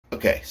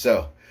Okay,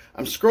 so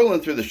I'm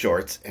scrolling through the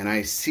shorts and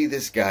I see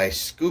this guy,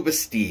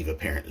 ScubbaStevee,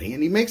 apparently,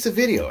 and he makes a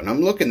video, and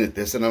I'm looking at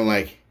this and I'm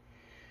like,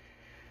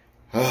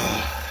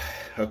 oh,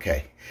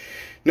 okay.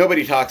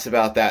 Nobody talks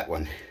about that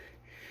one,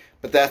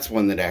 but that's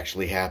one that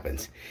actually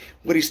happens.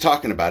 What he's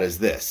talking about is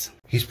this.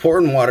 He's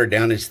pouring water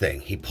down his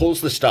thing. He pulls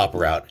the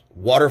stopper out.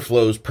 Water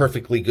flows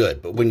perfectly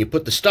good, but when you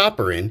put the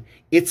stopper in,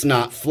 it's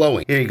not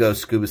flowing. Here you go,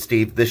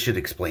 ScubbaStevee. This should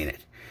explain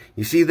it.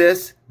 You see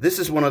this? This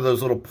is one of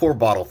those little pour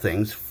bottle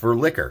things for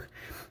liquor.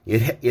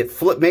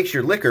 It makes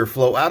your liquor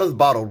flow out of the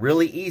bottle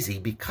really easy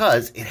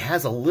because it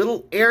has a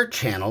little air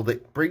channel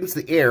that brings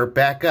the air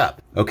back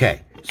up.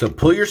 Okay, so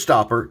pull your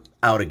stopper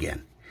out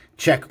again.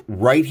 Check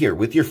right here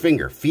with your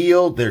finger.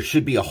 Feel there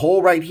should be a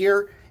hole right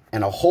here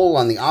and a hole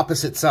on the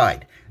opposite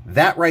side.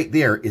 That right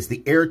there is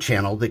the air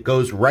channel that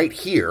goes right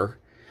here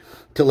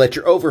to let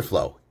your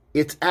overflow.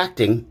 It's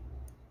acting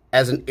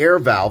as an air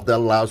valve that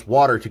allows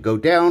water to go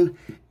down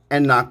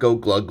and not go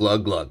glug,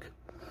 glug, glug.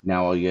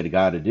 Now all you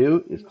got to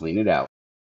do is clean it out.